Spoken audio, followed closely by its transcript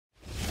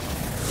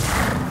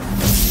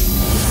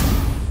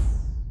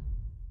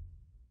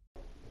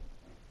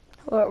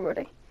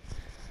already.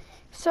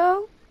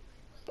 So,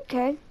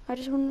 okay, I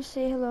just wanted to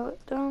say hello.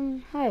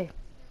 Hi.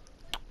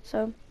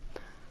 So,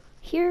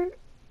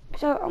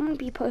 I'm gonna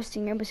be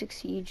posting Rainbow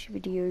Six Siege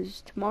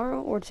videos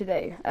tomorrow or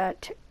today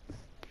at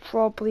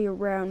probably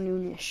around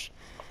noonish.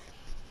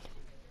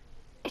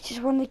 I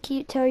just wanted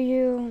to tell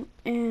you,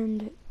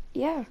 and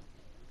yeah,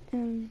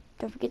 and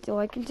don't forget to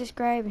like and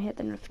subscribe and hit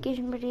the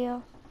notification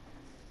video.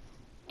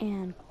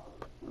 And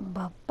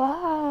bye-bye.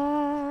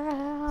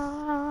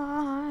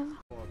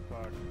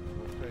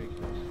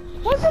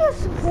 What's it a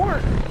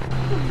support?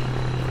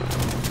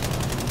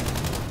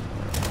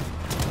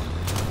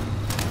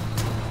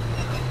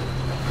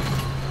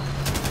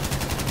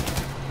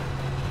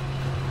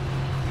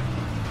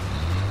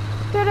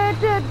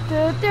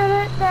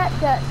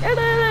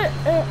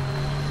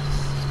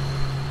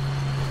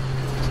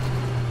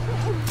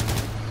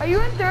 Are you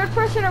in third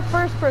person or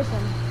first person?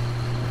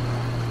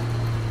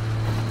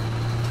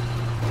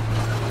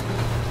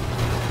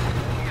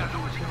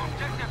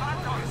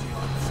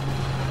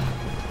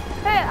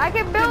 Hey, I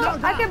can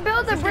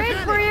build a bridge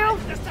for you.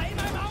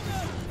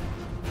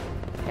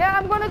 Yeah,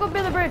 I'm gonna go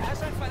build a bridge.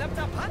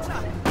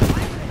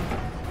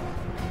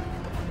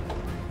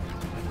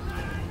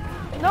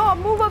 No,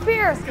 move up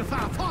here.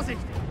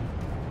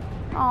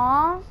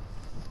 Aww.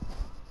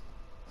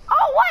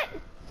 Oh, what?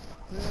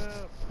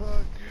 Yeah,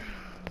 fuck.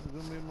 It's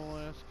gonna be my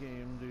last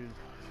game, dude.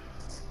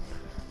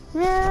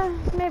 Yeah,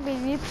 maybe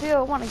me too.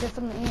 I want to get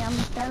something to eat. I'm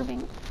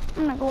starving.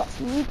 I'm gonna go watch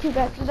some YouTube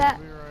after that.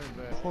 I'll be right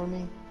back. For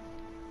me?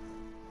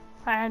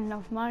 If I had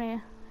enough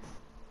money.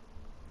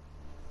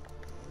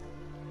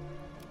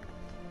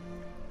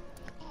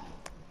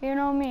 You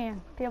know me.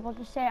 People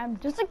just say I'm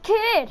just a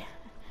kid,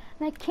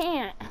 and I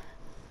can't.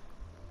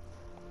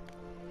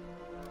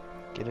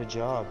 Get a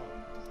job.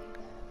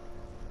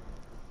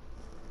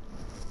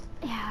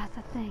 Yeah, that's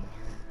a thing.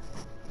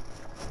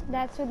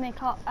 That's what they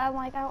call. I'm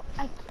like,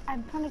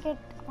 I'm trying to get.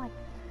 I'm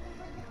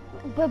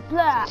like, blah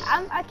blah.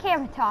 I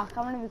can't even talk.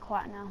 I'm gonna be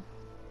quiet now.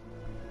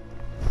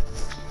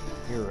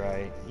 You're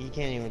right. You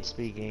can't even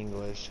speak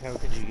English. How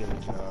could you get a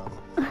job?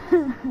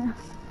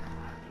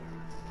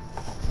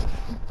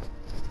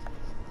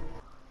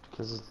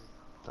 Because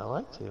I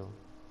like to.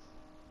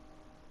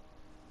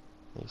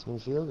 Makes me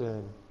feel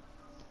good.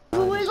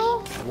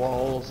 Wiggle?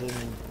 Walls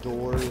and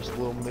doors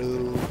will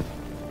move.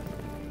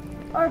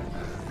 Or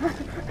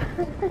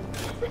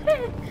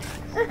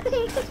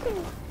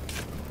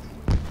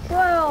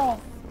well,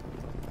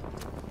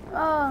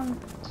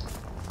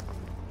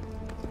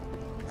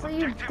 so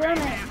you've done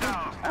it.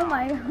 Oh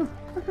my.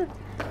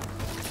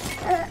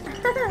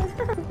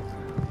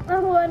 I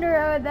wonder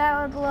how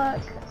that would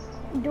look.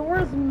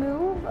 Doors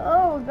move?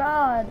 Oh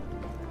god.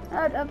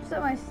 That would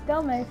upset my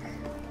stomach.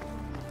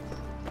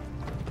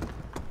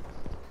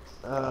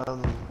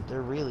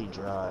 They're really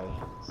dry.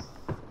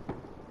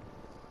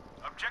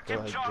 They're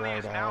like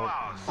dried out.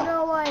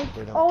 No, like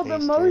They don't all the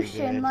taste very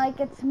motion, good. like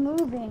it's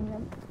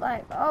moving.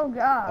 Like, oh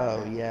god.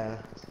 Oh, yeah.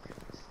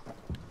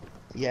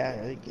 Yeah,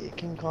 it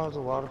can cause a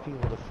lot of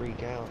people to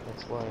freak out,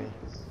 that's why.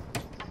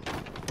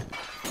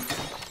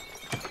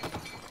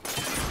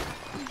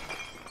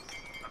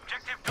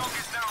 Objective dog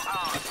is now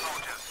ours,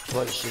 soldiers.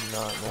 But you should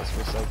not mess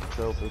with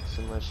psychotropics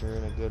unless you're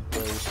in a good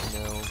place, you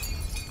know.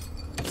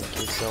 Make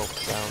yourself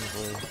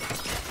soundly.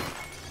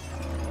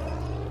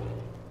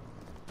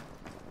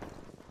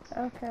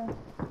 Okay.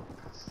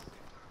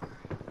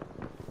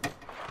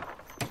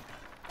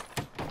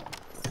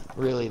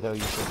 Really, though,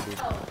 you shouldn't be.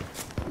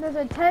 There's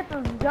a type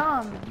of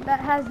gum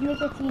that has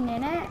nicotine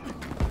in it,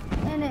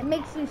 and it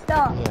makes you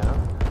stop. Yeah.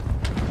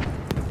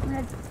 And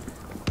it's,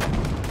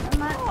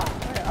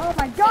 oh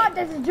my god,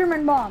 this is a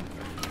German bomb.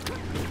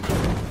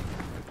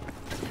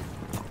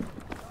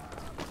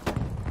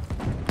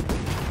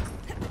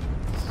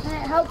 And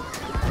it helps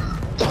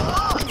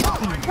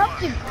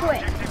you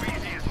quit. Objective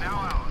easy is now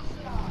ours.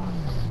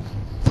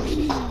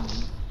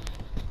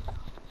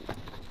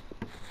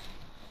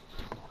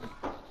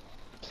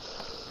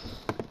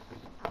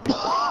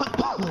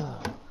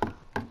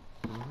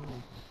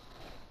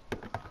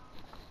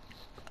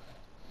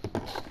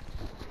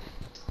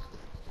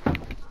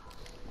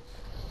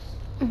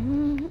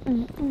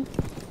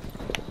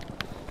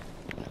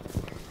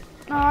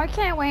 Oh, I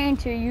can't wait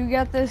until you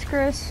get this,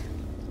 Chris.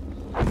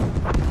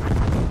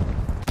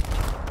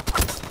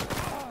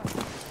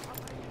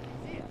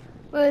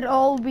 We'd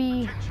all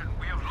be Attention,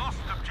 we have lost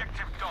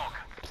objective dog.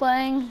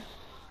 playing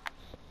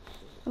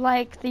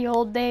like the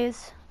old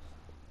days.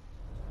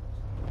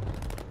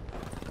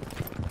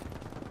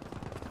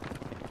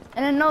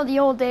 And I know the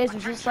old days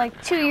was just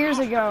like 2 years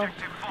ago,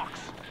 Objective Fox.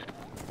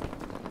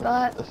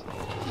 but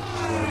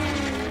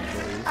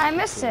I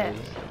miss it.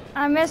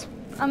 I miss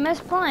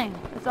playing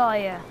with all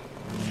you.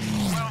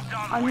 Well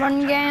done. On We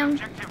run have taken game.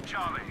 Objective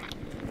Charlie.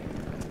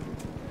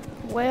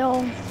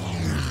 Will,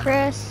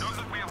 Chris, Know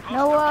that we have lost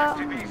Noah,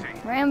 objective easy.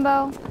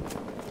 Rambo,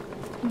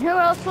 and who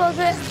else was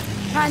it?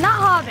 Not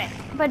Hobbit,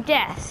 but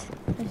Death.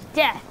 It was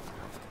Death.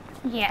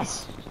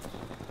 Yes.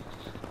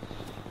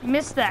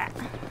 Missed that.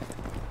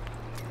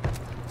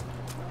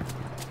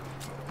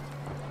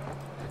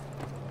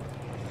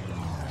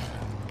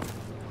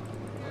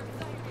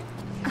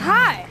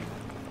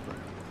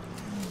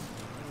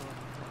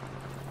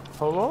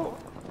 Hello?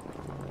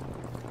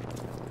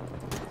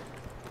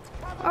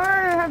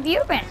 Where have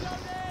you been?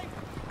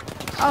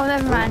 Oh,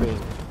 never mind. Pooping.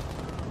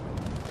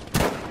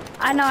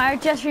 I know, I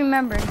just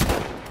remembered.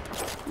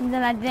 And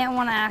then I didn't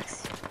want to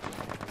ask.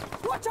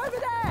 Watch over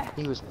there!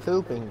 He was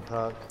pooping,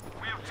 Puck,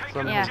 We have taken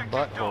from Yeah. his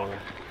butthole.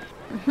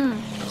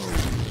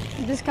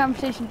 This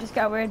conversation just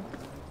got weird.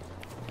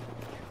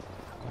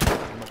 He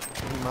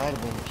might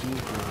have been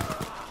puking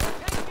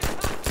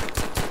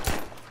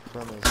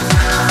from his.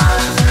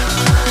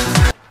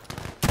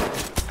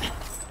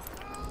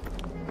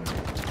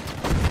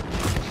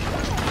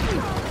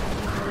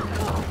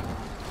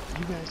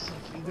 You guys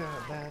think you got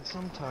it bad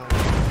sometimes.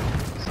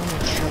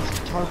 Someone shoves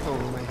a tarp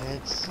over my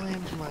head,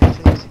 slams my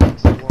face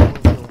against the wall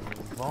until I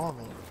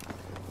vomit.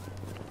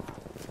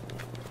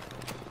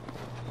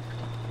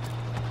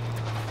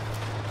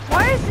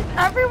 Why is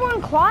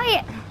everyone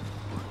quiet?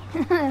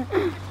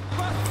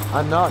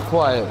 I'm not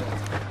quiet.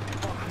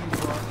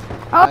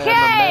 I am a Okay.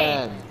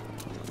 man.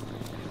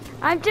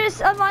 I'm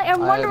I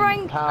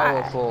wondering. am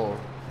powerful.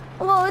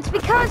 Well, it's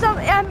because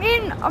I'm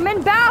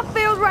in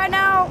battlefield right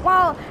now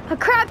while a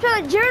crap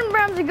ton of June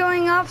bombs are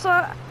going off. So,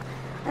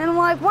 and I'm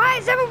like, why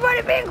is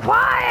everybody being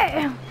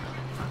quiet?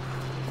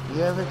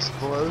 You have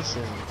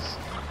explosions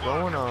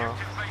going off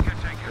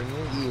in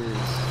your ears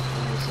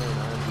when you're saying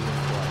I'm being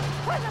quiet.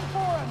 Present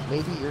for him!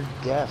 Maybe you're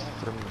deaf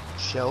from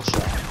shell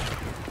shock.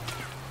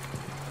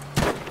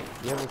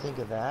 You ever think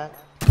of that?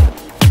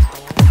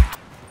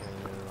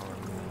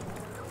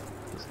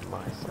 It's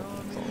my fault.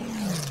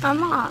 I'm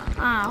not.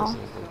 Ow.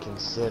 Doesn't even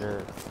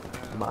consider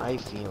my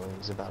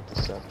feelings about the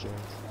subject.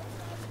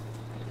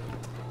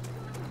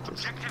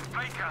 Just, Objective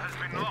Baker has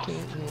been I lost.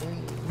 can't hear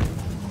you.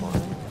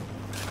 Quiet.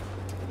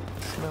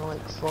 Smell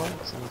like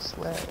farts and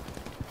sweat.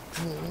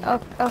 Yeah.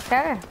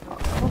 Okay.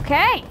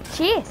 Okay.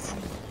 Jeez.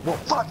 Well,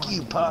 fuck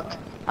you, Puck.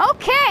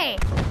 Okay.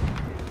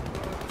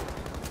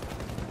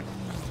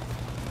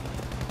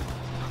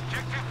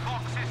 Objective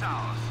Fox is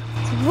ours.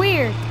 It's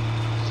weird.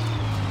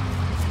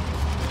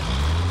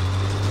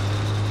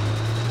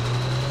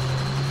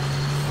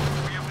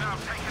 We have now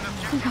taken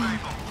objective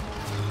Able.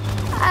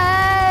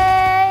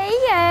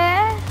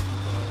 Yeah.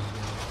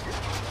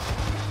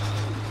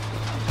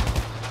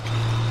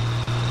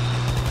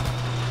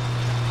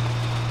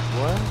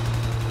 What?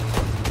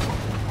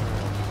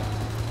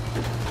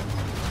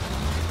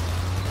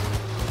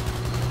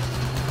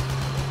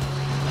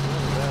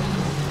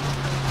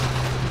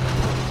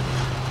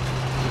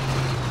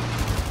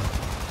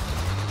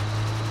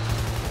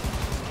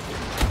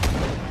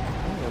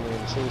 I'm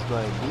being chased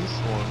by a bee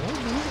swarm. Hey,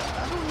 dude,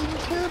 I don't even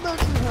care about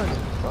your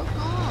hunting. Fuck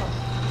off.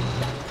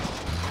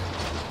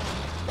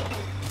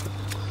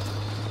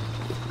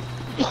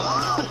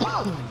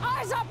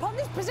 Eyes up on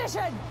this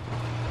position!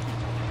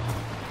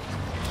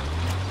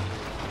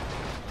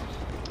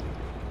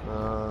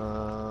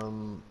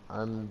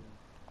 I'm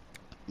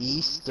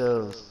east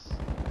of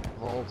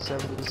Vault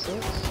 76.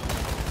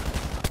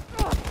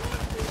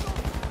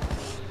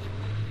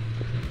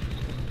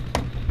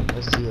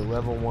 I see a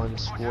level 1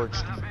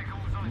 scorched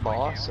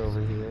boss over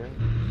here.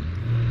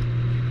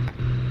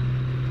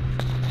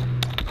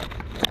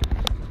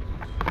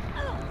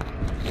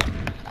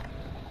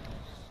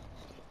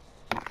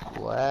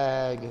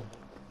 Flag. We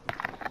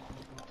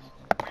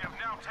have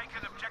now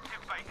taken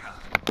objective Baker.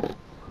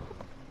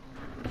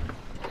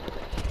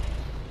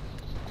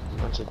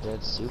 Bunch of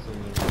dead super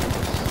mutants.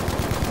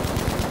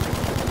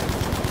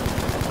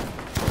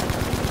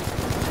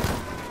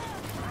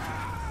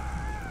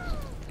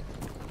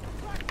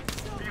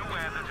 Be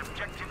aware that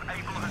objective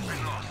Able has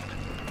been lost.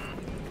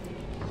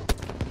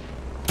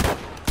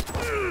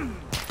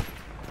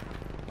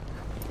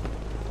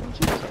 Don't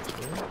you touch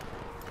me.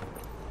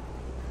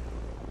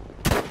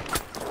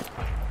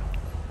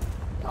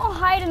 Go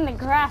hide in the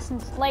grass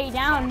and lay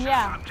down.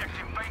 Yeah.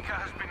 Objective Baker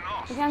has been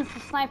lost. Against the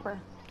sniper.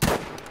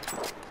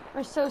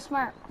 We're so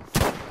smart.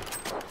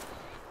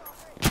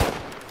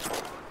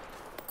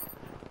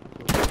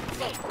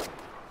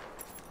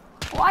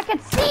 Oh, I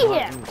could see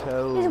him.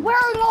 He's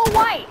wearing all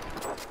white.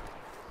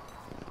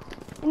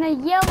 In a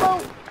yellow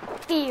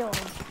field.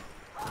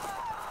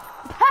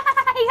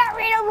 He got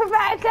ran over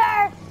by a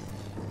car.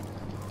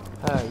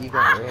 You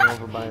got ran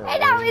over by a And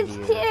now his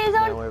reindeer.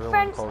 Now own everyone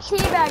friend's calls you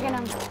teabagging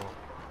him. Grandma.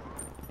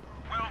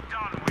 Well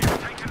done. We have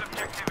taken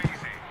objective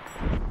easy.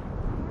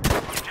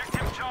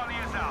 Objective Charlie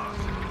is ours.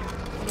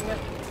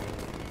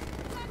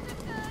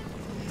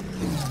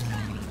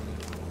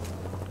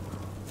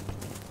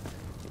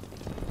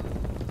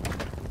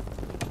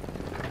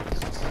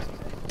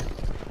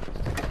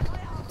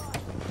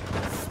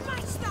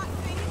 Smash that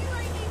thing! You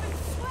ain't even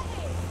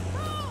sweating!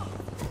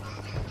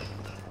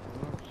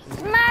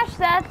 Smash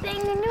that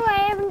thing and knew I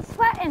haven't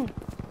sweating.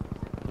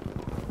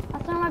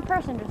 That's what my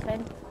person just said.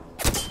 We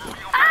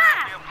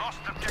have lost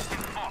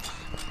objective Fox.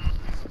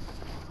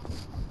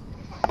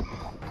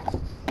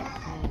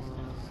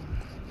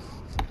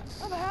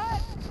 I'm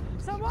hurt!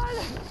 Someone!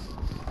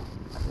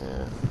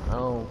 Yeah,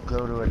 I'll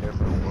go to a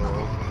different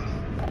world.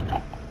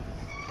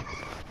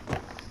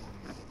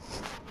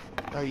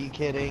 Are you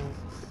kidding?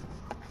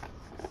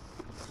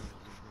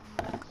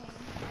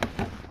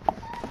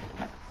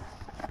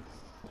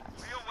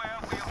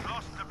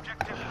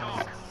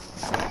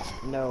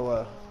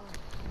 No,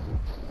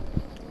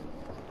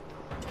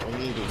 I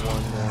need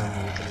one more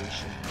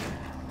mutation.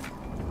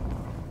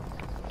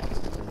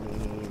 I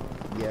need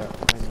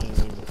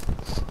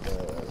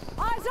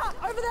Eyes up!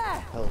 Over there!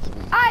 health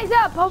read. Eyes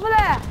up over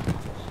there.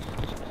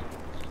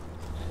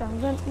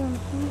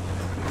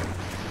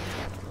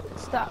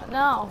 Stop.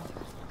 No.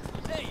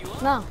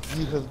 No.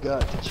 You have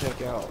got to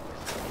check out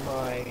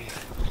my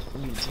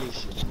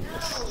mutation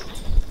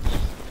list.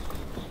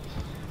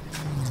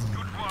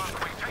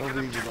 I'll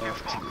read it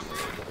off to you.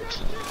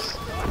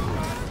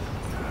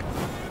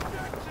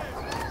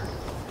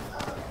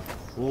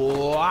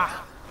 Whoa.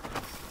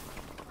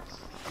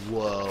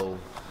 Whoa.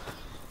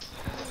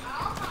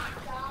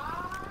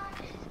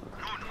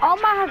 Oh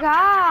my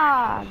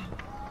God.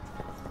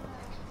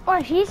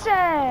 What he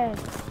said.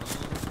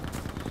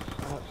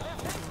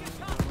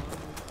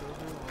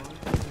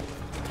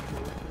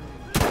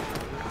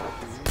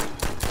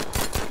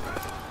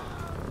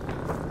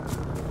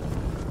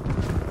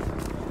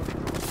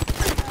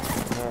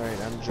 Alright,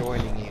 I'm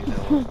joining you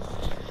now.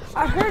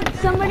 I heard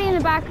somebody in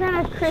the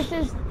background of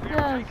Chris's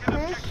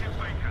Chris.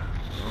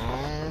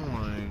 Oh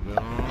my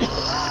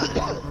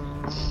god.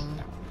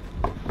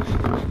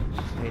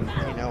 Hey,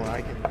 you know,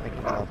 I can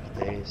drop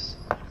the days.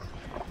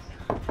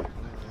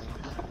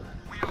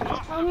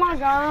 Oh my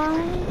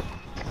God.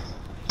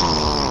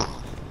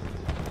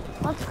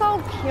 Let's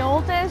go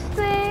kill this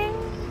thing.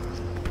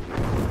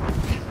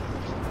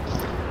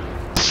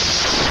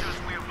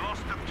 We have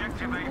lost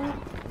objective A.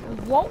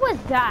 What was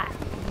that?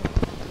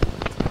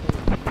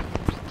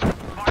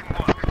 Fine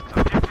work.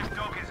 Objective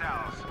dog is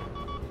ours.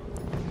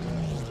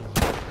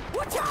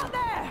 Watch out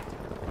there!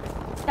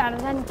 Dun,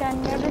 dun,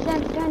 dun, dun,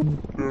 dun, dun.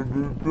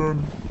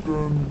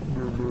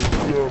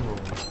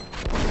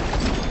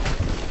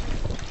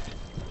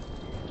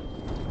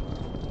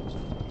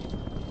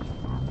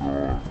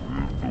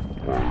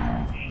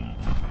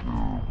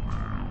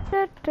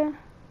 Da, da.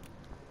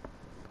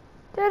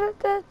 Da, da,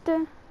 da,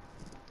 da.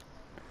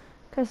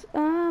 Cause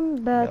I'm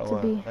about to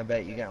be. I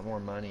bet you got more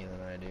money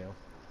than I do.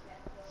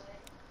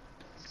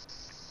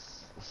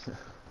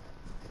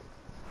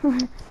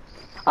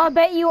 I'll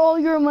bet you all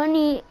your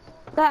money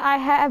that I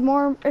have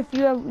more if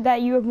you have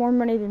that you have more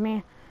money than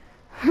me.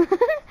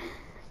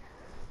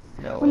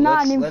 No, Well,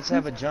 not anymore. let's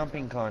have a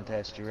jumping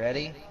contest. You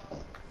ready?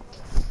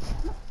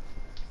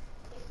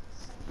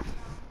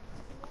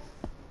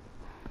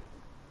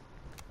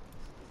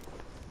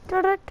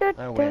 Da, da, da, I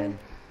da. win.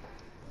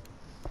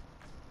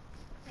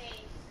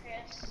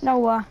 No,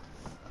 What?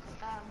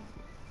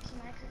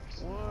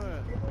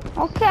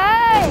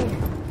 okay.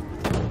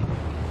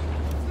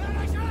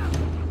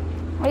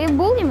 Why you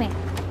bullying me? We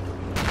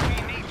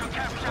need to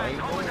capture and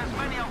hold as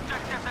many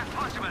objectives as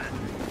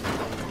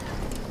possible.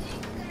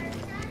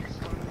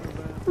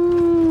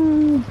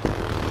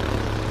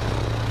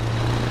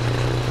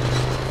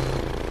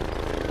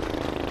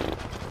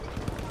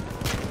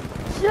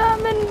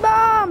 German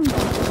bomb.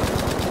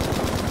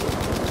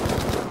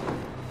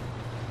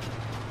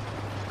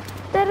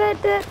 Da, da,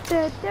 da,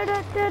 da, da,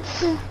 da, da,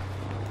 da.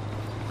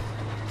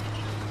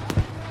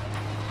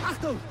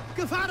 Achtung!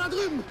 Gefahr da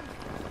drüben!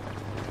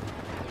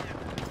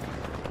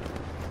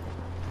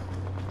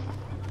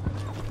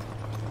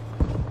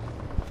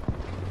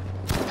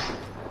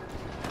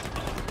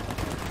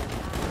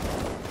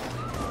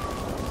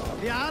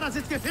 Ja, das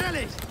ist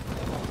gefährlich!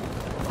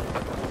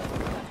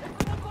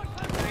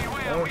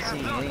 I don't see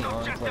any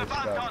enclave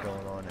stuff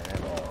going on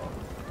at all.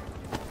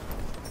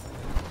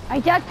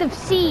 Objective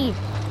C.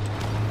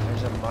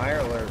 There's a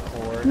Mirelurk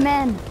cord.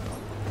 Men.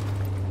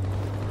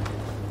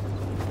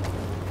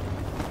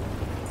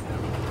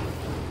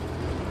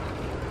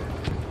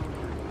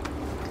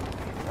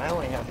 I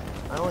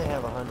only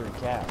have 100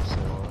 caps,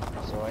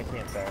 so I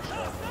can't bash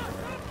that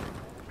anywhere.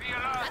 Be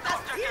alert.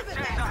 Objective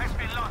data has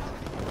been lost.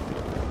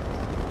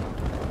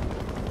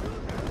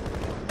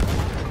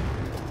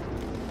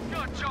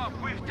 Good job.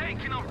 We've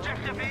taken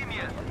objective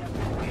Emir.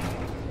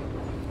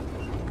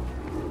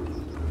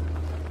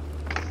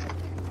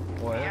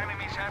 What? The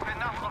enemies have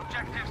enough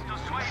objectives to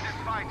sway this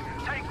fight.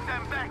 Take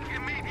them back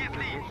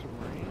immediately.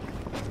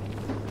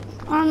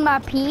 On my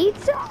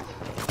pizza?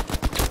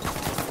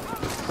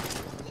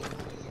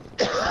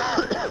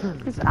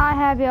 Cause I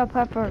have your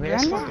pepper I mean,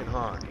 it's grandma. fucking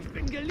hot.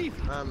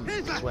 I'm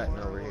sweating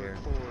over here.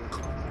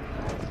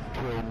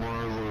 Kill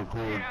Marlo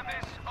cord. Hear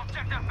this?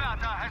 Objective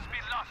Bertha has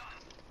been lost.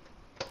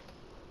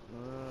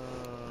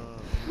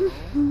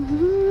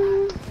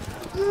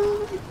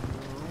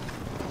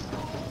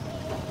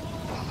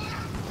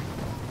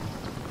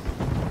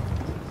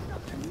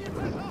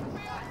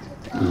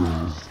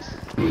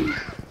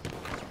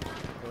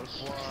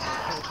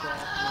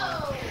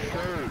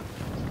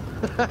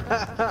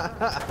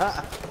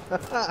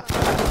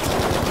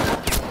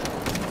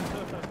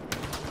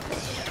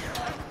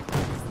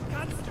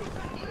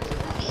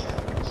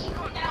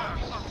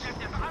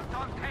 Objective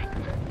Anton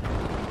taken.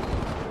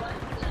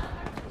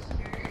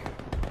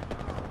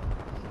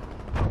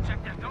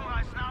 Objective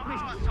Dora is now our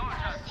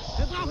soldiers.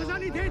 Wir brauchen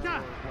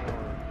Sanitäter!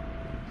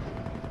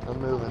 I'm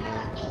moving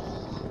there.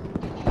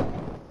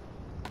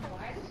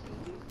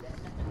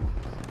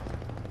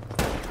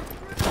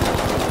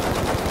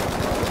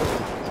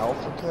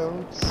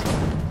 codes.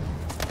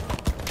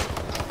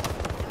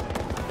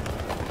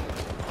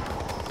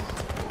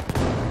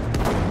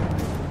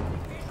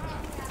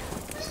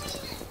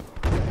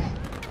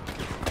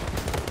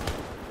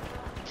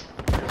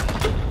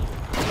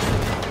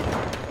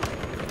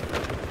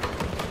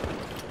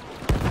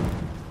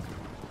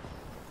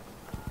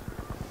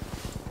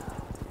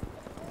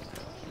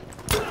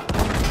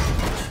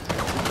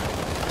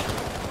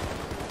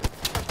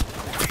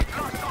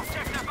 Lost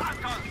objective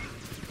Anton.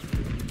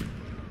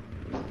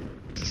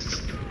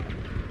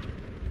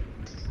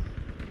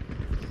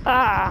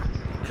 Ah.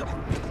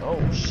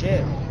 Oh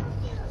shit.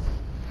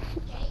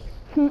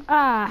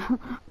 Ah.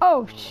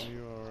 Oh,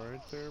 You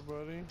alright there,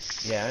 buddy?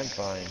 Yeah, I'm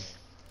fine.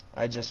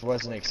 I just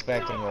wasn't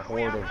expecting a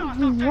horde of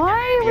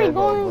why are we Yobo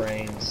going?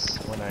 brains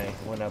when I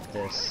went up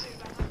this.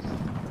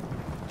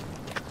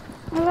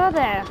 Hello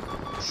there.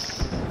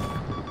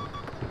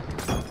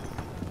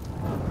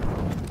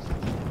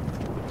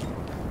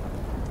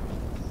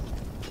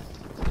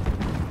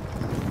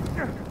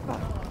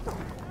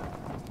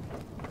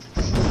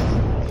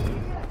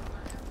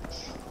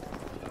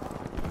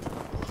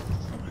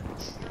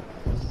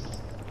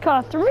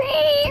 Got 3.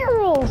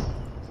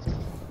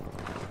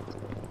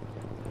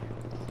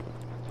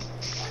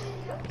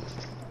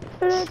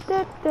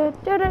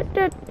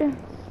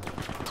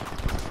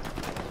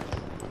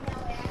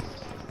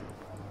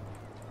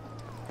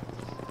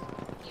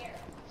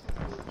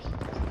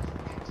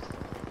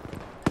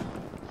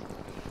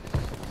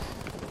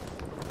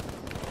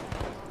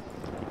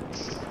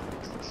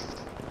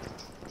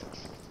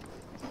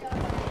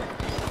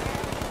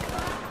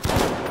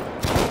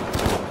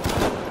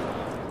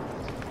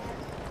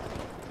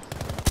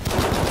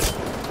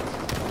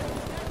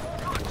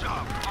 Good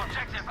job.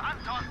 Objective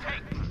Anton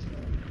taken.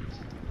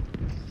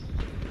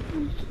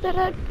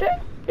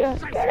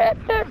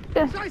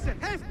 Scheiße,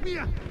 helft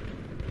mir!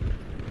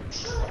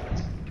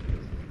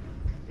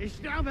 Ich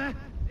sterbe!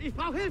 Ich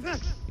brauche Hilfe!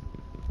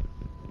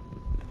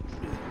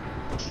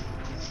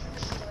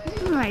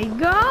 Oh my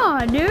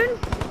god, dude.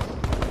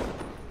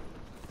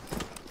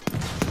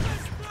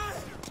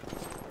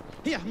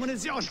 Hier,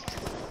 Munition!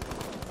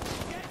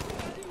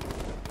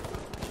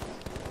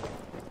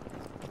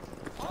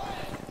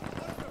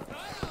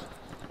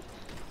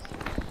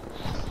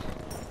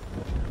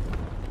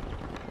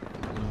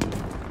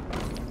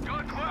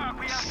 Good work.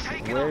 We have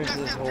taken Where's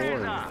objective this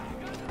horde? Delta.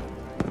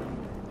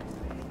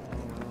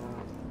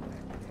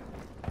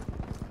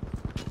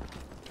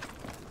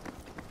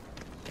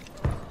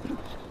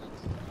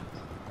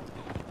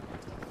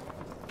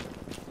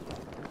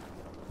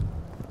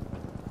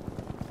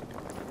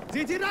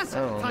 Seht ihr das? I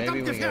don't know, maybe Verdammt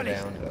we go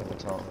gefährlich! down to the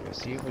top.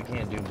 See if we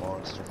can't do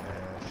Monster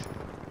Mash.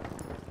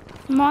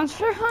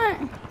 Monster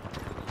Hunt.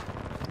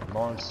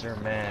 Monster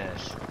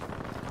Mash.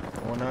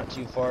 We're not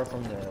too far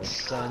from the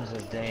Sons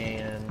of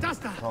Dan Das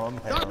da! Dort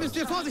compound. müsst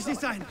ihr vorsichtig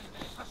sein!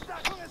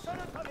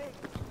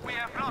 We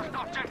have lost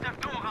objective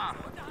Dora.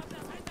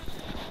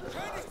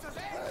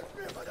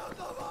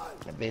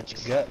 That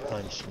bitch gut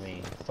punched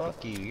me.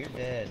 Fuck you, you're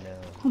dead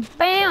now.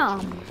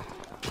 Bam.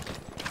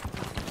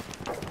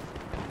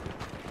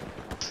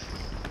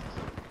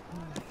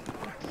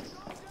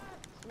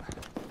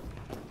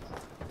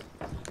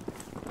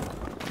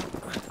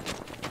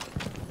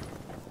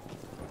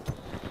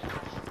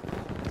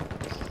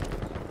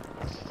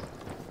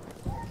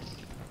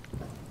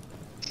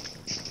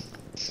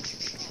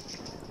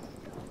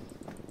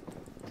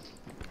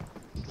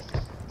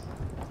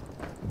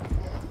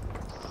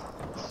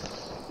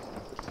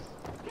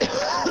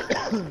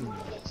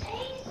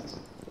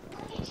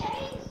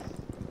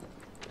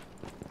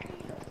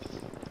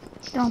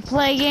 Don't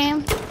play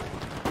game.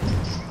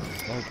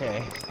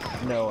 Okay,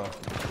 Noah.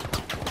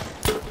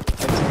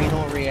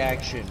 Adrenal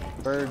reaction,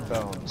 bird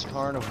bones,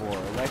 carnivore,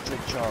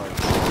 electric charge,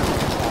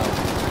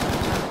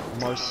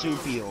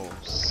 marsupial,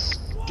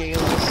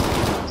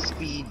 scaleless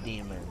speed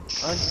demon,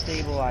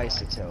 unstable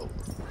isotope.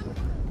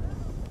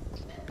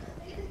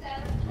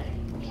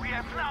 We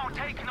have now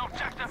taken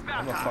objective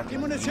I'm a Delta. Die fucking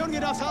Munition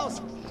geht aufs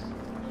Haus!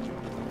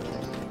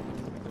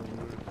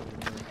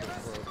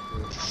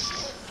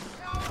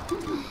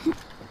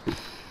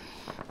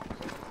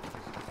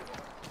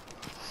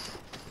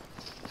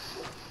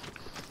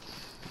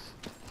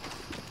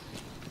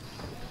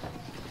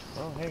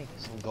 oh hey,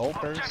 some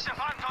gulpers. Objective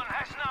Anton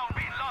has now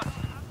been lost.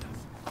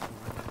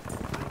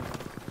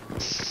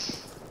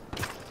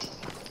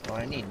 Oh,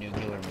 I need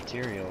nuclear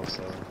material,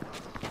 so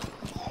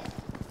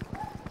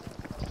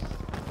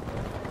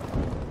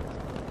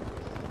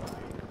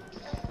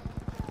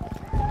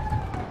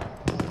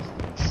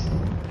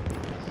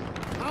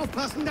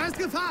Aufpassen, da ist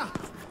Gefahr!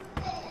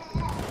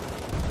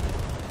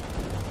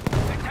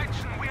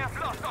 Attention, we have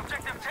lost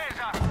objective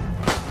Caesar.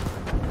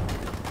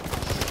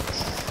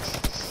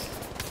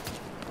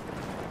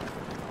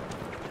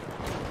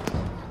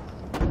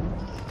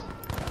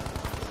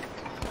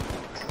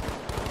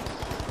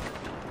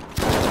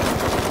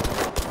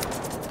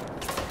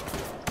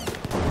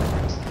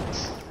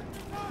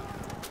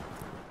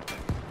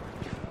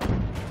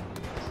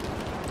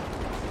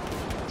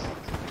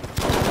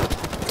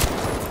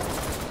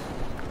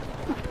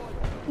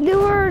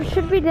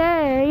 should be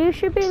there. You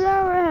should be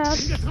lower up.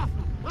 Getroffen.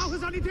 Brauche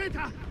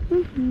Sanitäter.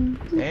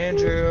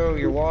 Andrew,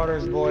 your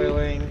water's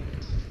boiling.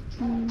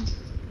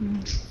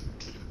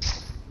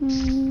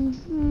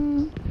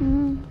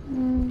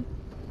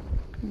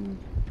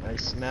 I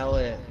smell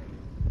it.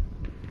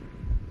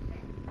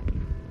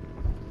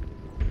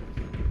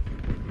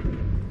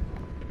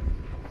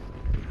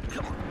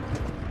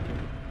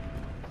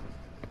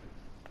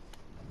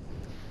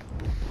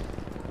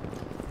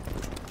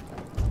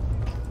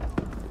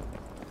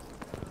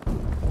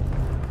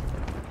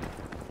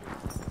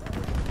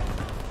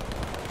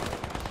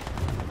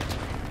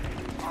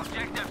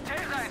 Objective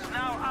Tesa is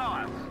now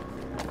ours.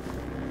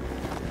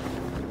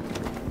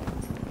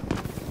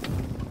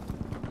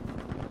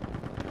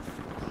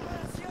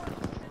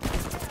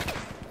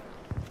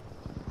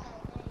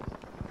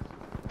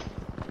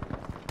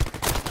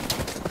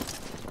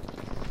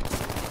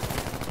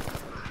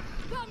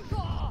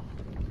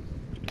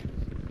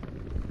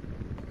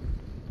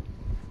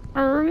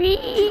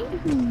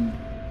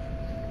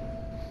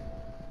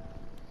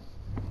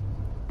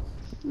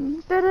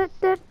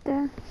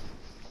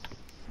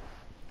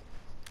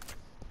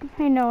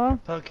 Hey Noah.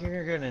 Puck,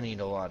 you're gonna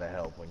need a lot of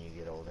help when you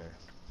get older.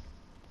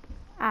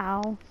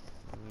 Ow.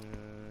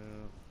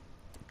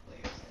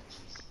 Yeah.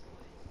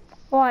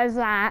 What is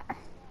that?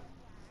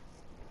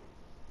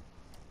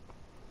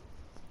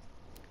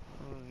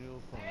 Oh,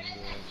 you'll find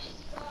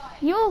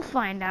out. You'll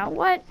find out.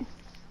 What?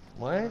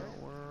 What?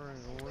 Where are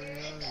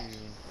you?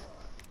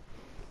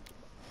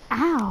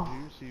 Ow.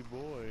 Juicy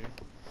boy.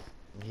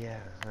 Yeah,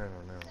 I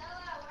don't know.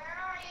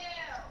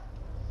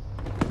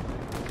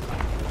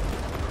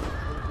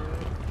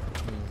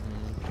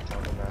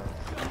 Talk about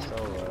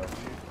Solo.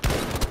 Be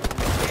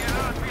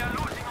alert, we are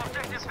losing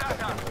objective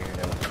data.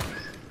 Weirdo.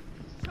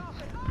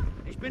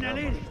 Ich bin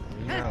erledigt.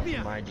 You Helft know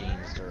mir. my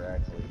genes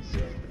directly, so.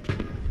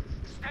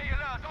 Stay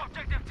alert,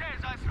 objective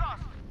Tesa is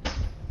lost.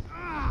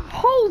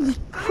 Holy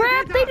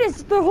crap!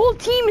 The whole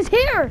team is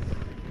here.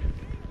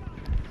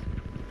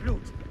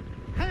 Blut.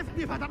 Helft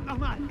mir, verdammt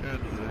nochmal. How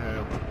does it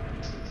happen?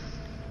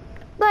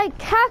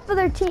 Like half of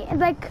their team,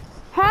 like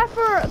half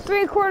or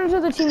 3/4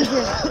 of the team is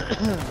here.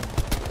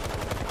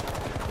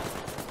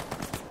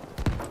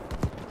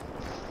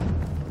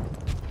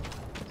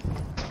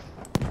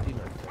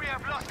 We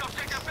have lost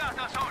objective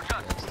data,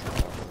 soldiers.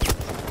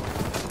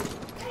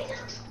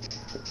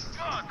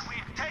 Good,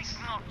 we've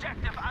taken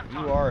objective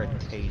Anton. You are a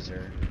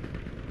taser.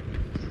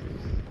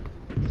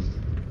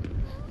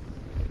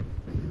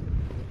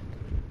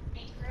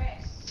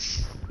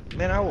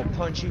 Man, I will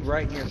punch you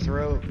right in your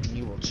throat and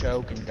you will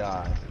choke and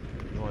die.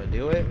 You wanna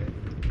do it?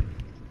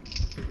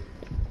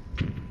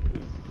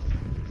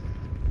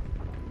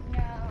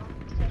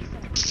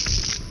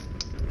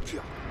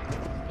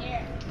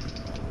 Here.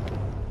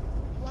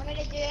 You want me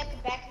to do it at the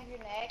back of your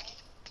neck?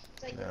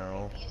 It's like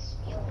No. the creepiest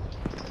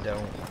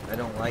feeling. I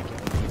don't like it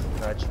when people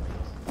touch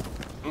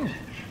me.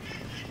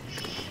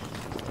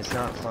 It's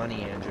not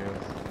funny, Andrew.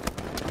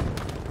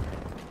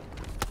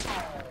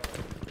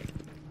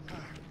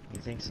 He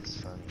thinks it's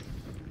funny.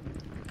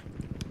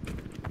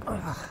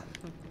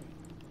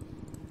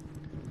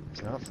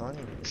 It's not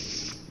funny.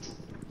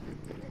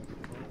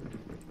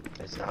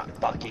 It's not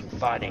fucking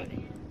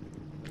funny.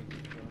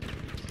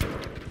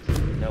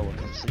 Noah,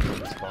 come sleep on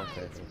this bunk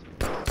bed with me.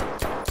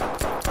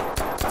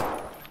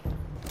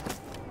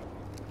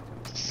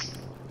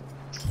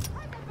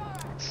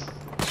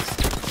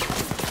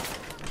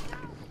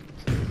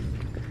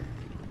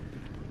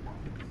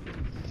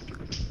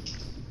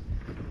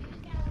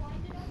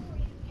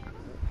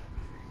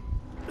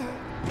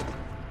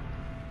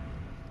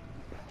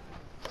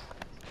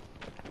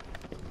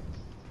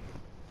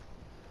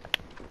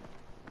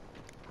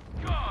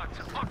 Good,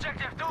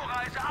 objective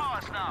Dora is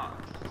ours now.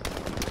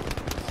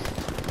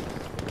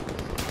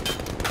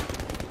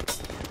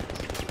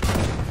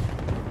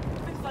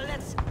 Ich bin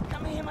verletzt.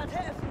 Kann mir jemand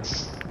helfen?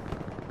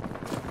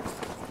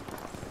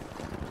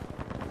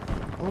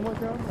 Oh my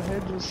god, my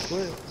head just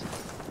slipped.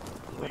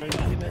 What are you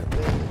doing at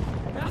bed?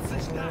 I'm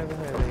gonna have a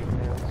headache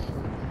now.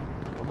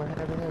 I'm gonna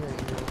have a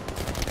headache now.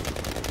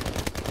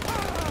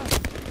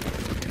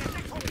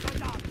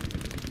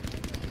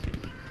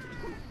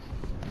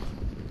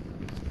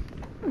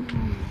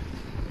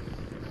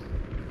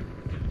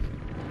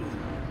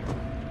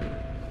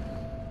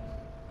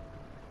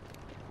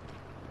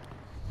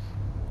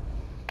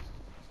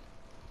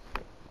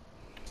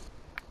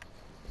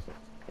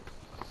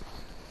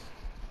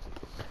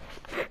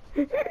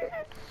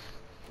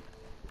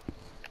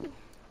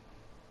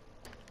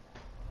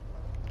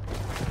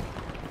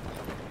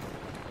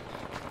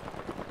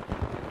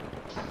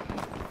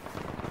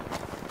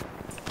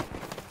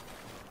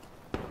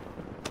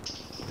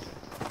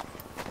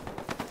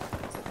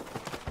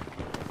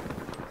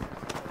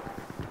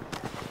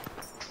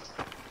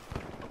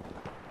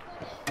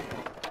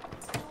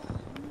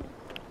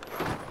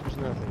 There's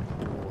nothing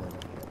cool in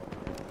here.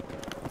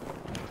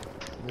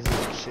 This is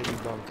a shitty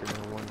bunker,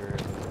 no wonder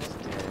everyone's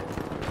dead.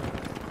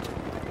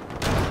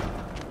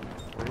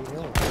 Where are you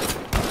going?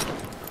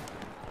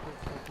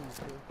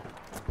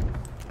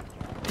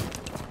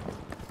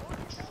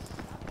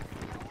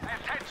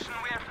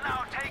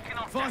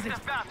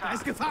 Da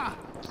ist Gefahr!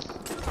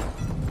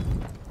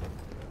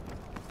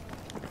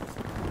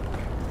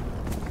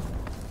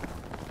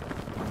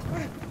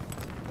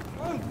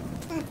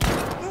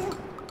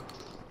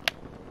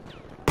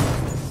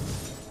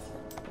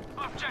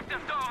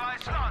 Objective Dora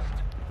is lost.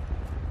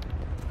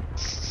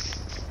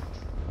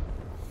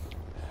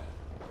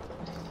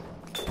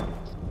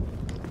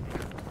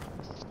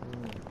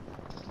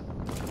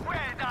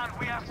 Well done,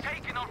 we have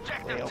taken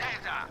objective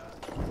Caesar.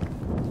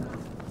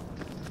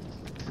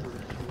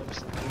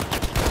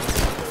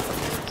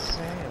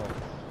 Sail.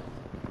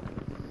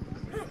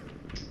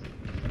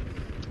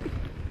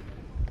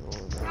 Oh,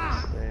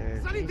 that's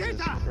there.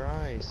 Jesus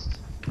Christ.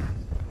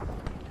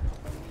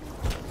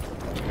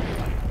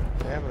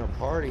 They're having a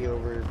party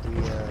over at the,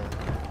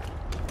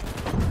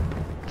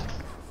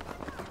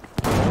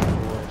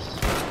 course.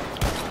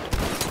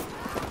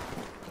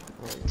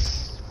 Like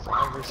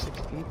 5 or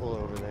 6 people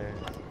over there.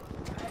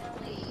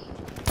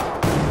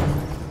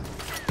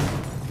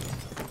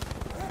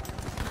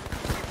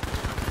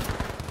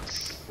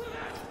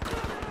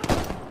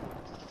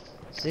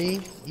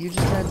 See? You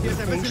just have to be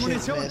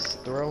patient, miss,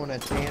 throwing a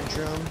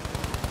tantrum.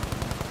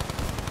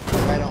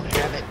 If I don't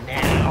have it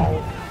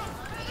now.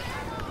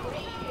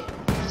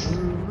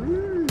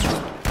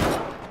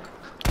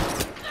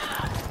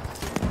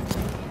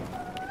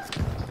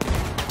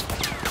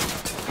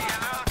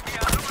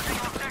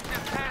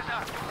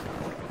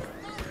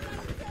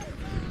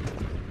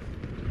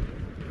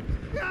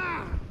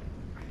 Ja!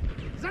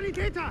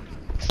 Sanitäter!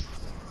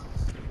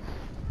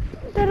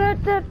 Da, da,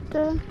 da,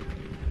 da.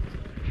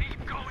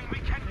 Keep going, we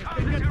can Bin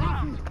turn this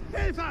around. getroffen!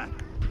 Hilfe!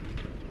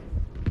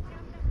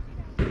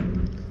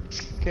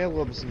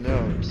 Caleb's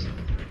note.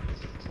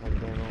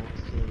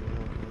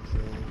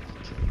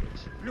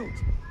 Blut!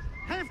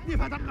 Helft mir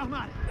verdammt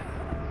nochmal!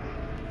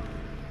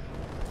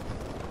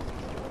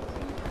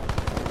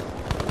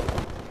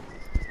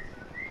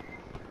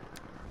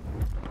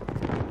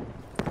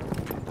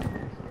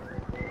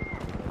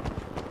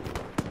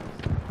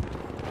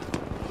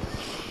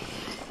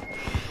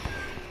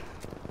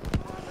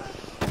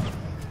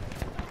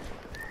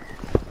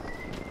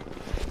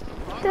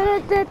 Da,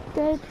 da,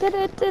 da, da,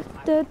 da, da,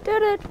 da, da,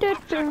 da, da,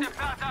 da. Objective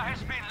Bertha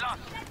has been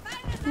lost.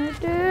 Da,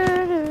 da,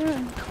 da.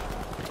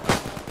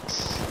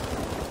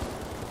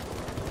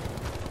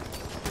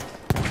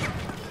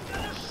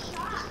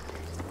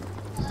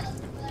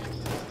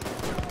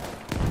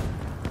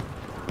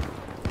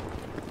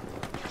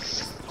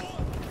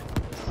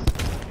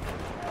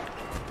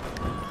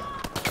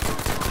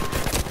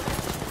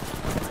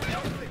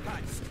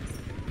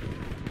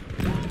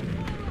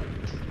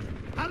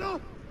 Hallo?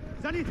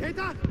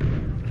 Sanitäter?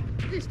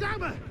 Ich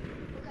sterbe!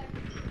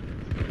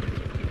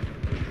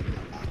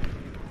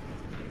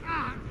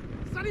 Ah!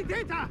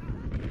 Sanitäter!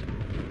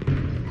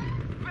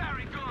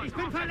 Very good. Ich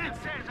bin Objective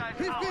verletzt! Caesar is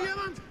Hilft mir ours.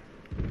 jemand?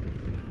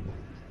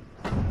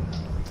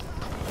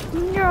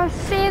 Ja,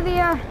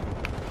 Celia.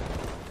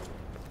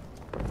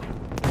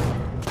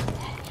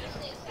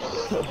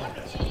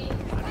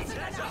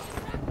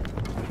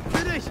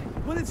 Für dich!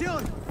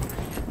 Munition!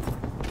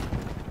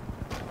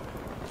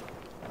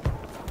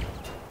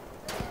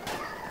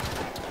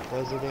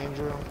 Was it,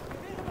 Andrew?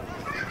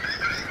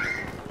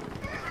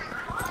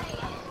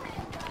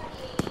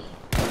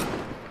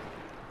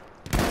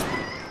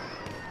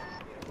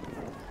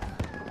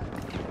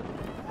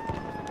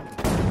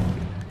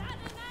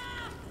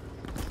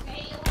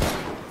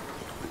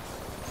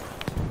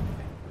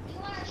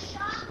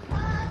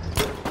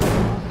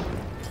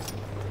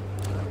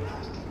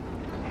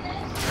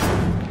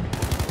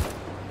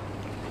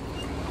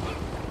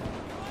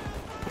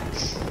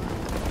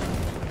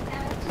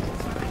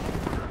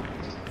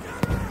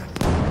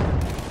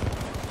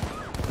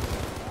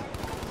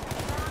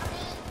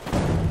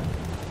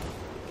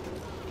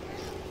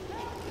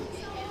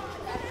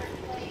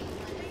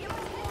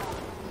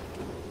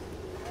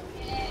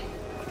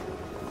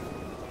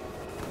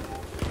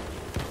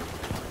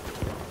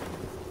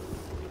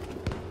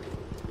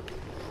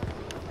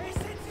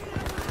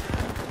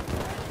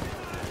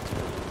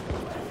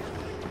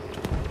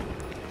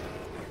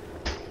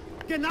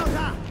 Genau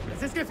da!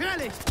 Es ist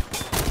gefährlich!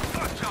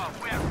 Good job,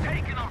 we have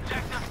taken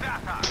objective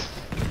Bertha.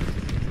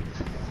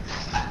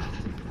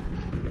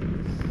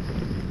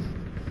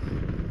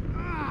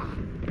 Ah!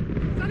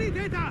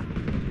 Sanitäter!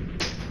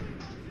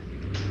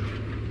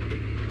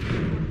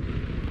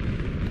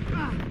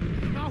 Ah!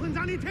 Wir brauchen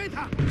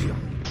Sanitäter!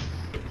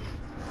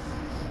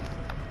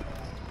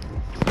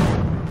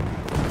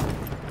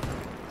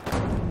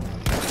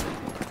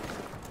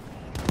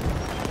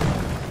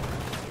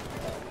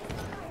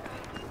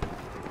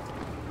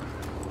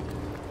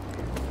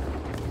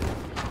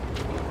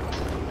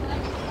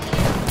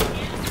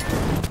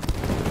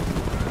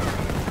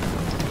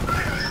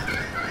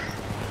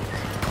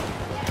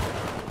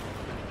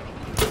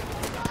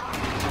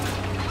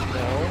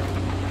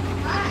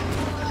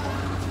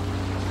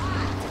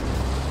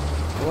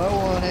 Blow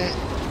on it.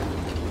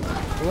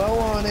 Blow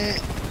on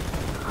it.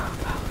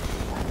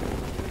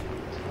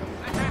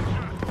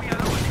 Attention, we are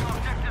losing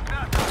objective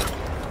Bertha.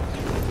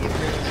 He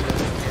apparently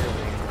doesn't care,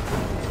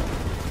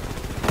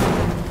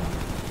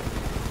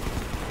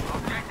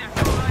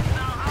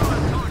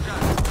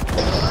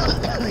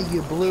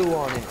 You blew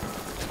on it.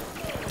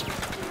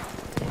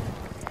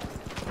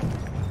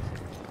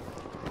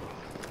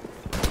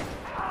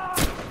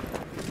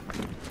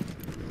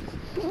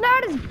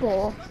 That is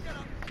bull.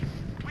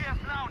 We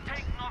have now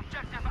taken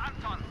objective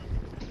Anton.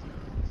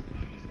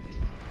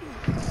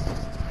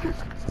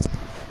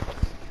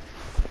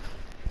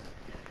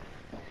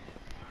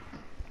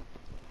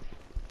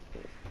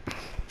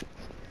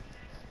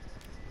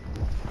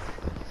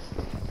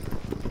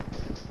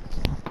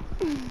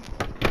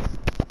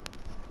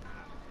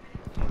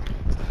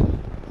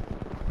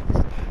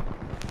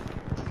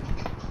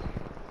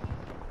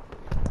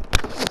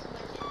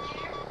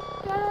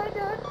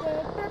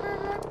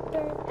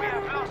 We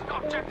have lost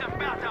objective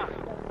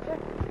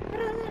Bertha.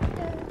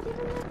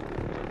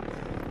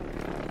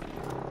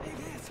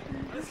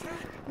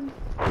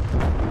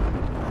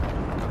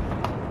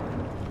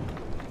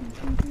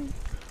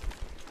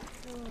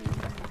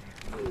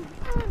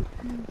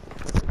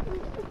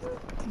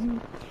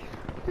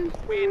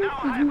 We now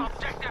have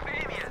objective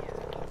Alien.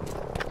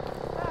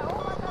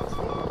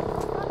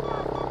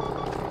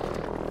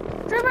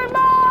 German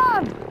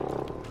bomb!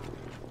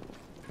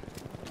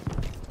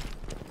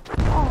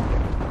 Oh.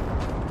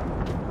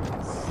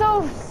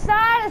 So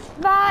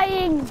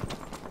satisfying!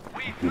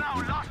 We've now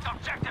lost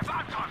objective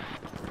Anton.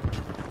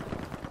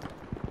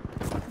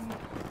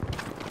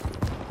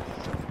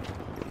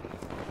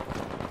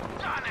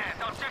 Darn it,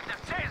 objective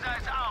Caesar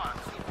is ours.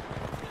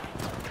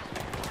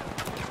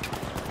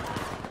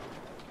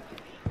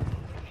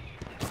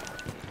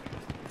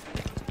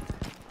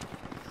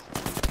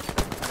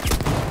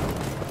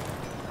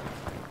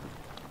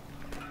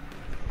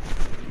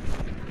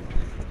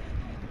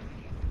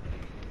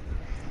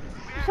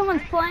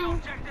 Someone's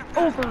playing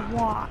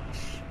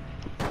Overwatch.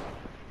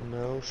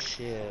 No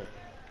shit.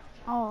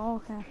 Oh,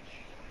 okay.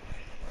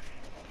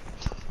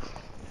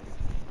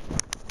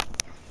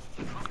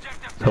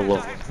 Objective Hello.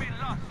 Caesar has been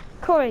lost.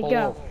 Corey,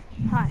 Hello. go.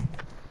 Hi.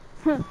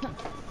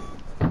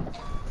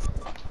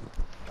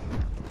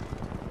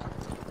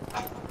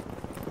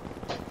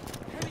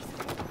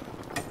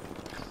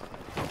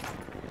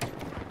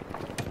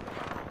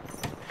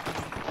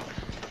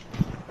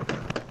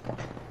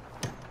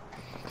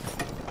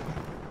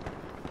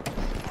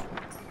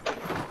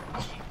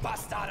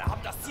 Bastarde,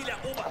 habt das Ziel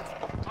erobert!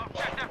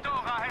 Objective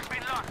Dora has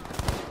been lost.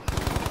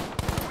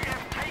 We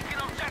have taken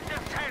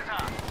objective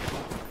Caesar.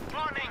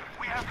 Warning,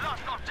 we have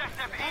lost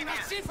objective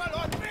Alien. Ziel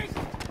verloren, nicht!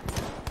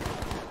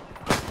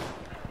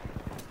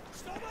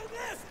 Stopp mal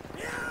das!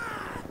 Ja!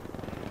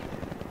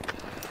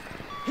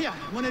 Hier,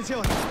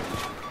 Munition.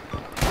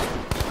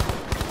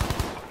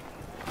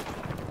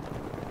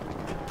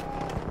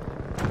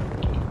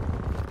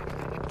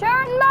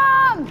 German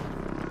bomb!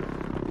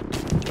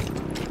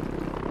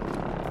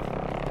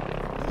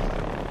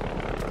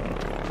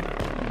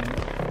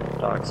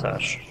 Dog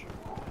sash.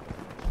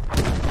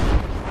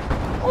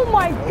 Oh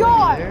my Oh,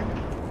 god! you there?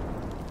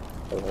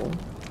 Oh.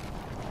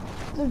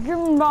 The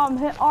German bomb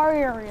hit our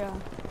area.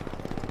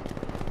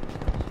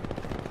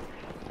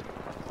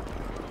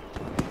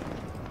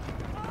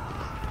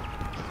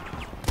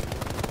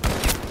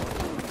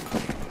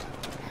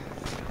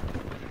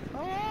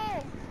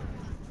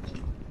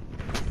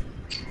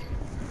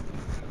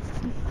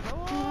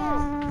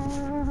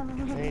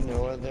 Hey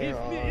Noah, there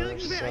Hilft mir are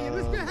irgendwer, ihr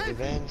müsst mir some helfen.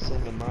 events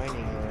in the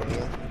mining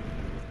area.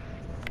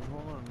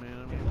 Hold on,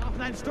 man. Wir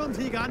brauchen einen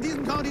Sturmtiger an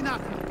diesen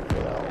Koordinaten.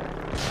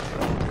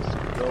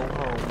 Go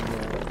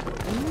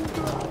home,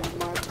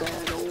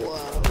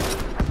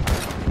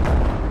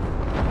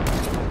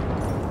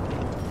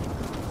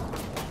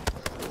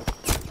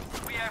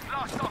 We have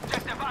lost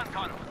objective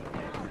Anton.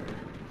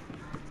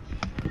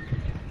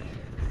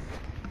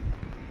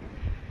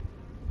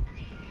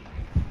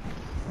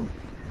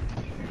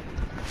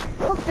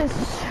 Hope this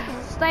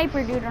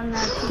sniper dude on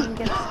that team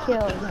gets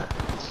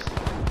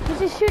killed. He's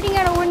just shooting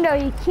out a window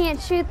you can't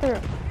shoot through.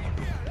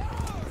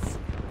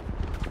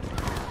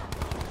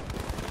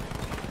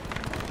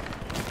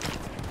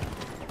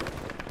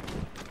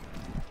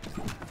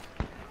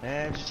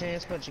 Had your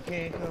chance, but you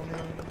can't come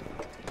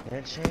in. Had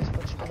your chance,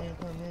 but you can't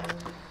come in.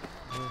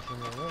 If you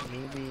know let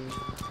me be.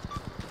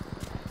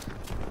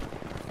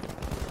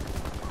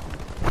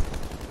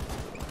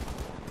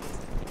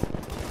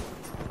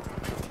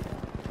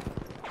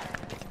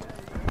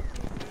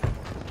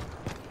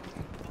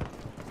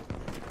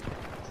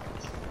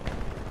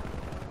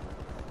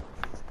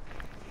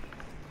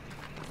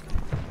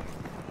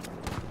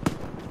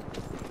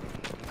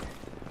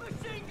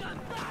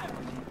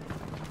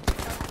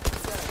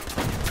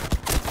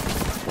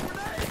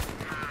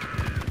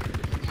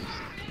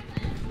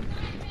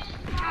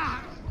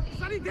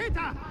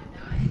 Sanitäter!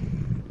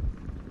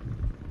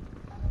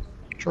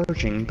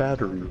 Charging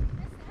battery.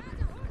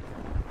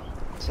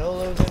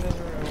 Solo's in his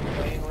room,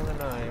 playing with a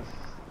knife,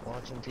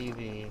 watching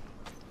TV.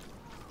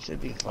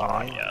 Should be Ah,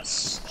 fine.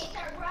 yes. It's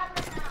a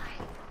rubber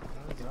knife.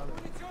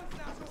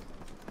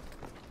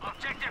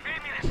 Objective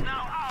Alien is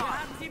now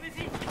ours.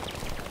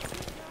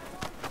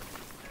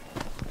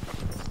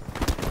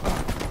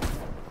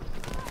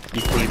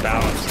 Equally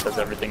balanced as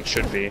everything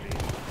should be.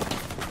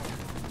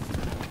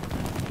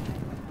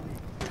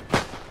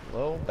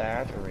 Low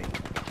battery.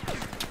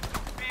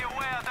 Be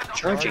aware that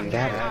Charging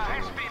objective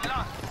battery. has been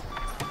lost.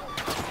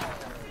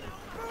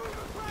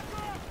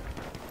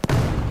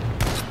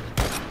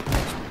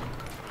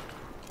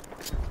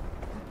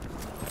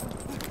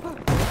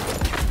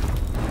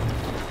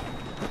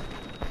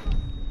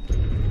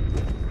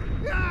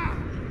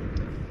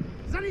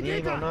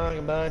 Gave a knock,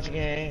 but you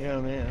can't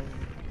come in.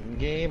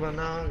 Gave a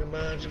knock,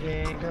 but you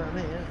can't come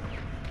in.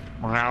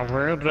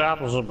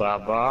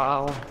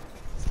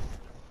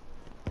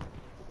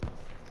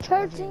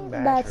 Charging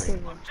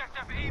battery.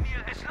 Objective Emil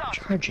is lost.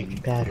 Charging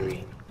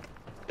battery.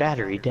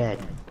 Battery dead.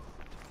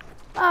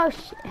 Oh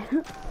shit.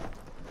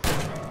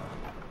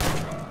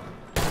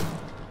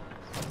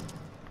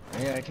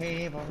 Yeah, I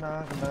keep on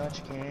knocking, but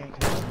you can't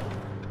come in.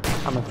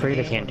 I'm afraid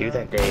I can't do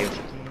that, Dave.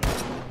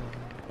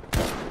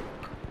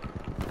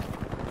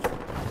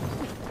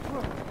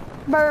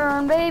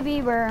 Burn, baby,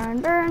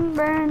 burn, burn,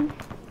 burn.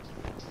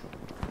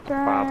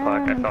 Wow,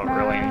 Puck, I felt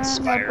really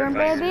inspired burn,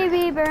 by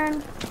baby,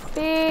 burn.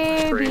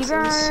 Baby, phrases.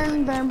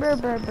 burn, burn, burn,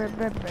 burn, burn,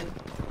 burn, burn.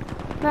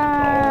 Oh,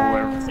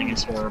 Burn, everything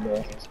is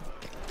horrible.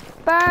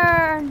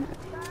 burn.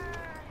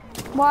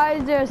 Why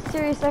is there a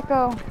serious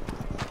echo?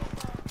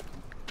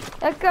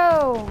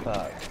 Echo.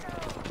 Fuck.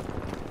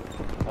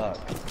 Fuck.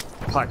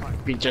 Puck,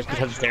 just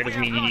because it's there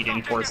doesn't mean you need to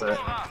enforce it.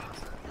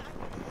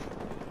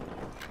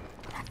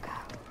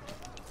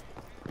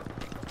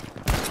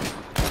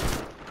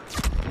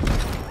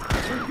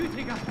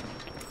 Gütiger.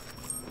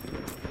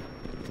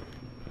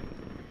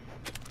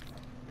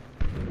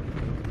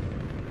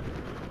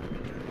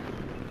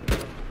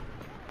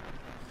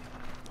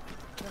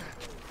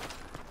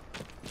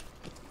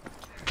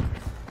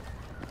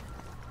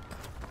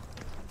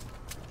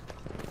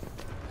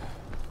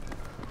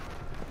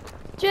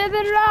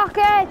 Driven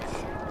rocket.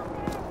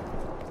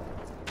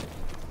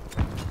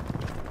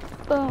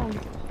 Boom.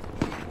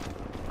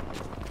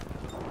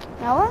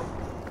 Now what?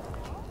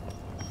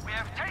 We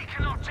have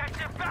taken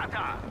objective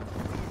Beta.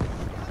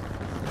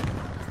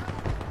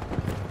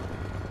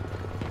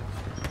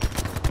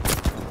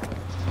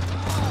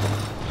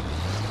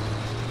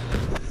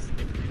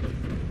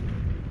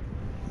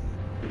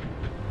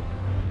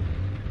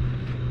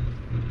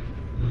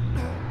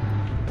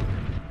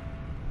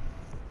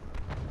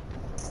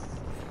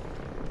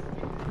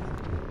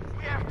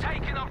 We have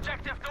taken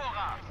objective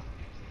Dora.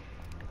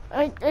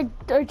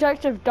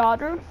 Objective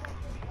daughter.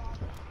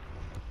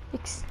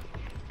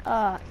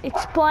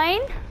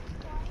 Explain.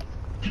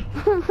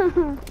 We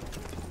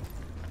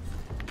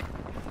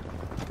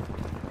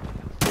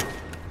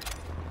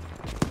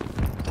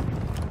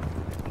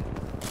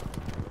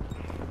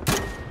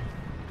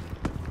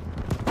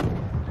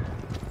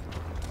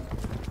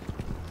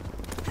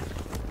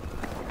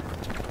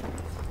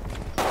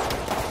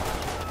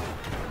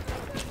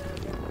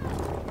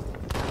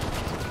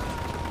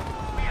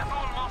have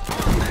almost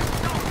won this.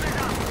 Don't let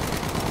up.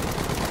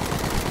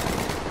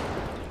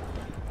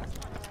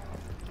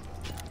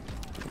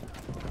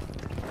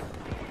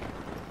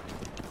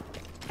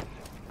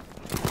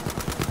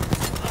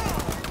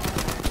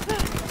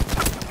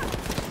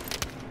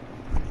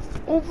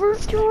 Over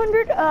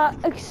 200.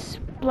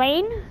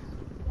 Explain.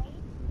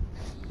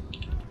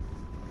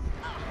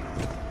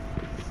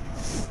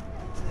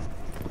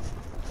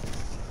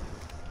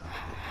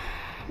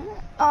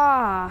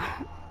 Oh.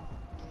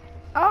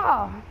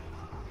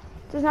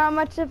 There's not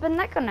much of an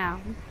echo now.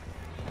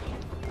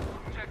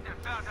 Objective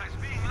Beta is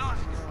being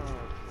lost.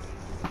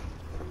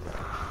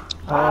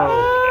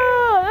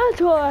 Oh,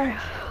 that's why.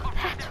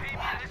 Objective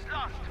Emil is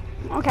lost.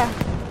 Okay.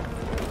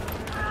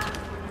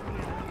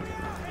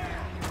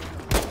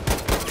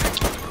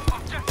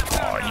 Objective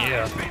Beta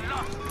has been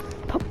lost.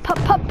 Pop, pop,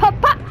 pop,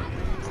 pop, pop.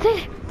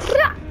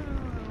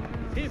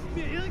 Hilft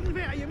mir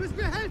irgendwer, ihr müsst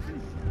mir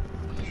helfen.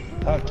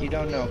 Fuck, you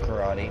don't know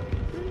karate.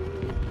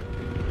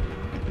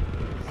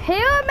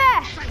 Heal me.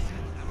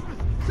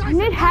 I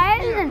need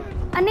healing.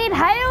 I need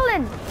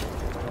healing.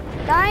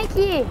 Thank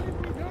you.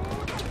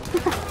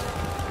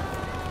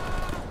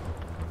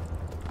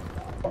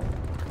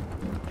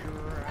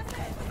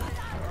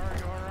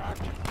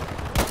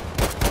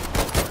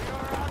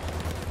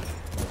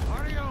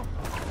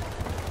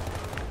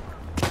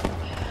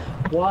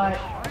 What?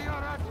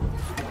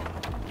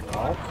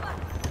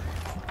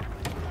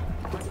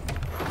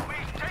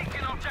 We've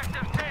taken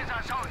objective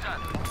Taser, soldier.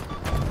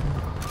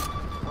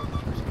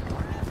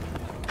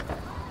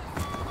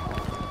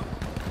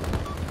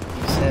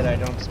 He said I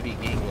don't speak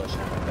English,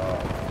 I'm a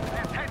dog.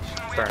 Attention,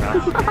 we Fair have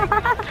enough. now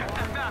taken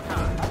objective Beta.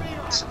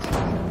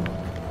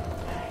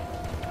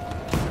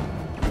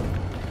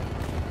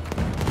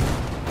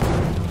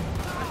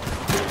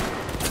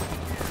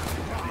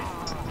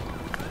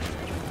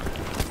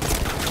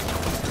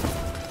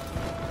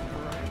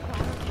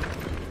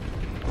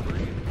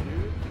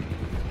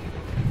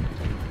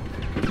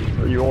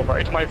 Are you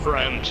alright, my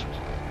friend?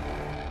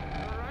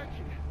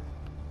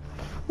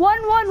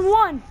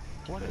 111.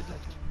 What is it?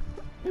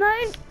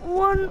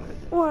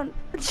 911.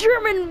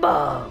 German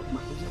bomb. Is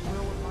it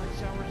real when my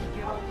sours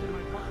get off in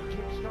my fucking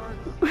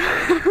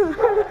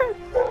kickstart?